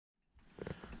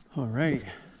All right,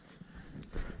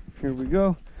 here we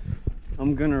go.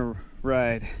 I'm gonna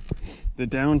ride the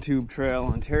down tube trail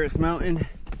on Terrace Mountain.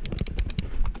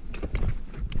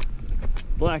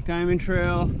 Black Diamond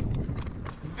Trail,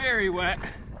 very wet.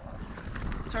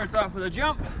 Starts off with a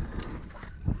jump.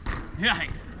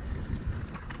 Nice.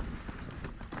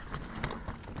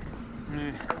 I'm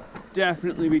gonna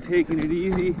definitely be taking it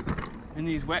easy in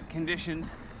these wet conditions.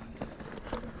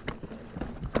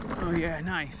 Oh yeah,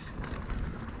 nice.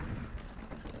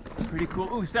 Pretty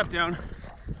cool. Ooh, step down.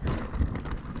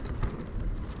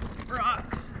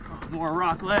 Rocks. Oh, more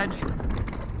rock ledge.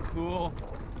 Cool.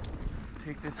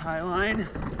 Take this high line.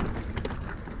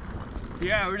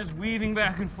 Yeah, we're just weaving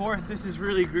back and forth. This is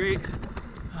really great.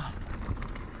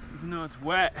 Even though it's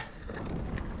wet,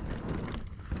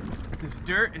 this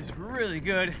dirt is really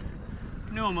good.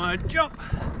 No mud. Jump.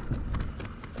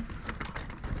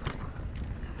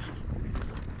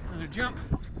 Another jump.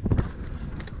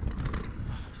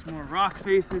 Some more rock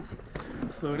faces.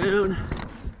 Slow down.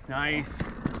 Nice.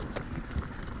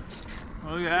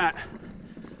 Look at that.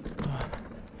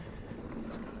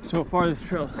 So far this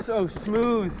trail is so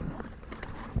smooth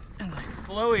and like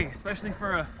flowy, especially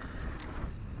for a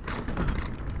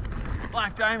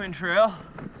Black Diamond Trail.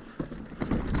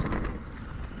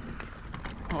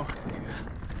 Oh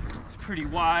yeah, it's pretty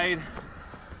wide.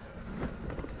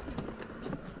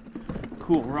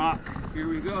 Cool rock. Here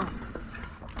we go.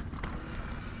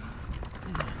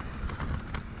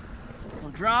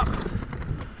 We'll drop. A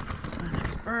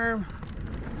nice berm.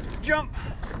 Jump.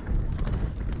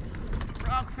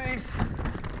 Rock face.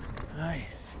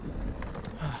 Nice.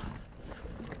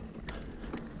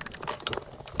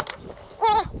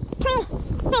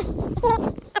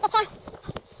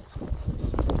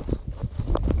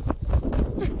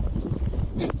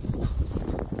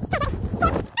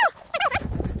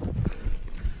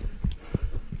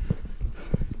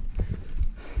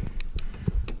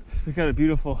 We got a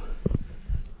beautiful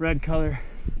red color.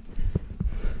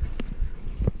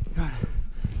 Gotta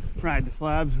ride the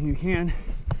slabs when you can.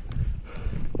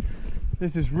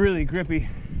 This is really grippy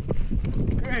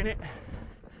granite.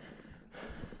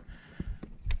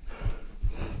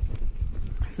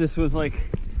 If this was like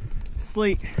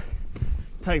slate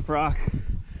type rock,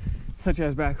 such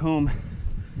as back home,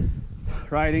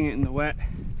 riding it in the wet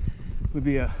would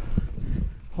be a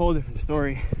whole different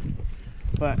story.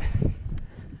 But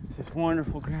it's this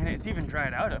wonderful granite. It's even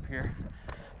dried out up here.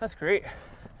 That's great.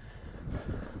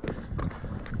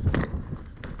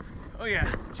 Oh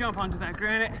yeah, jump onto that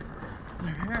granite. Over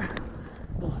here.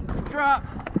 Drop.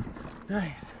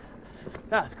 Nice.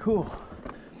 That's cool.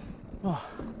 Oh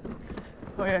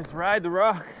yeah, just ride the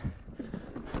rock.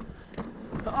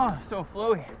 Oh, so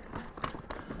flowy.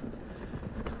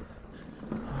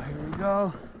 Oh, here we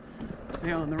go.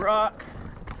 Stay on the rock.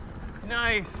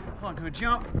 Nice. Onto a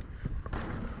jump.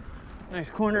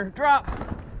 Nice corner. Drop.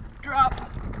 Drop.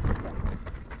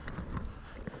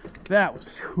 That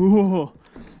was cool.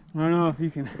 I don't know if you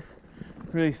can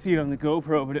really see it on the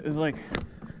GoPro, but it was like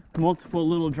multiple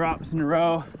little drops in a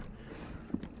row.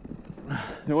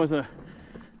 There was a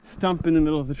stump in the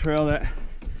middle of the trail that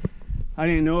I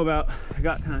didn't know about. I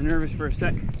got kind of nervous for a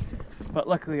sec, but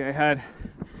luckily I had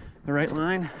the right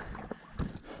line.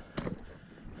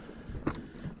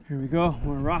 Here we go,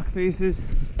 more rock faces.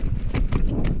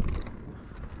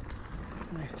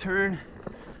 Nice turn.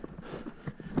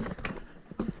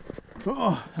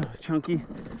 Oh, that was chunky.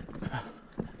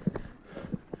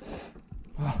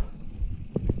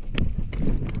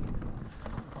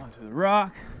 Onto the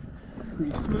rock,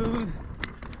 pretty smooth.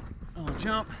 I'll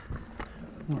jump,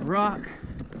 more rock.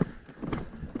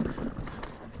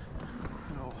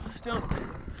 Oh, stump.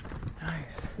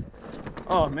 Nice.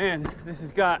 Oh man, this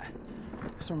has got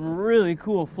some really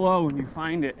cool flow when you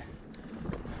find it.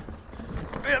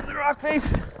 Right up the rock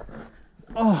face.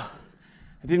 Oh,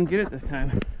 I didn't get it this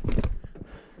time.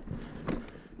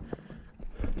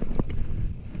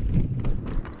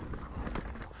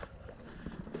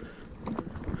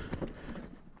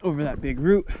 Over that big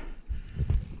root.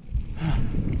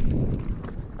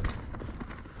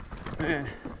 Man,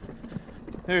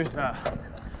 there's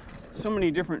so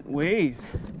many different ways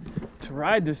to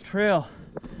ride this trail.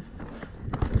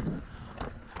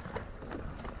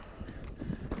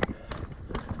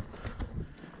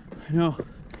 I know,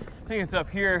 I think it's up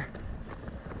here.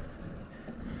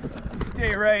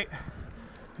 Stay right.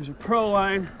 There's a pro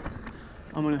line.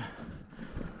 I'm gonna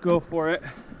go for it.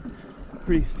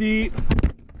 Pretty steep,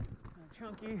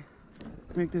 chunky.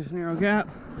 Make this narrow gap.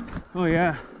 Oh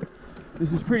yeah,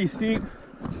 this is pretty steep.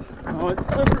 Oh, it's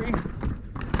slippery.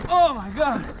 Oh my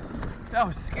God, that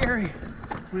was scary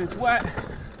when it's wet.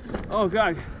 Oh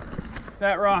God,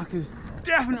 That rock is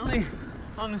definitely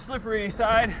on the slippery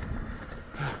side.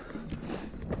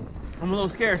 I'm a little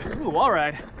scared. Ooh, wall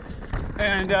ride.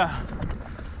 And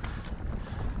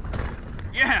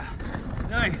yeah,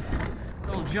 nice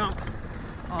little jump.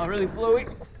 Really flowy.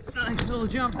 Nice little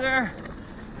jump there.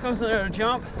 Comes another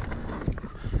jump.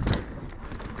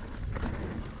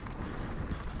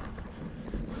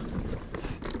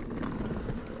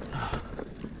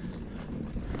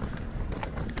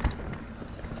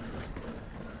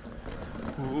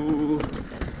 Ooh,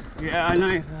 yeah,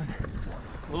 nice. That's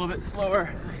a little bit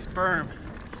slower. Nice berm.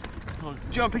 Little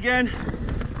jump again.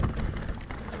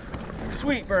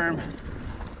 Sweet berm.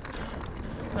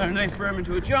 Another nice berm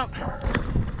into a jump.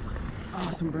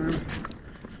 Awesome berm.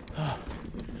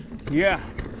 Yeah,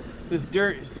 this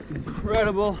dirt is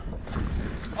incredible.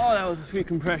 Oh, that was a sweet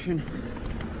compression.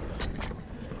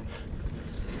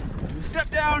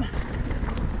 Step down.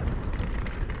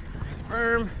 Nice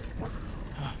berm.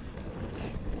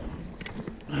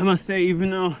 I must say,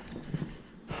 even though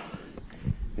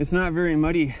it's not very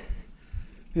muddy,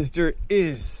 this dirt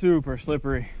is super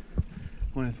slippery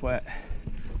when it's wet.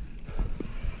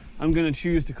 I'm gonna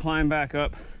choose to climb back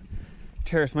up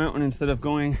Terrace Mountain instead of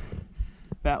going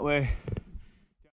that way.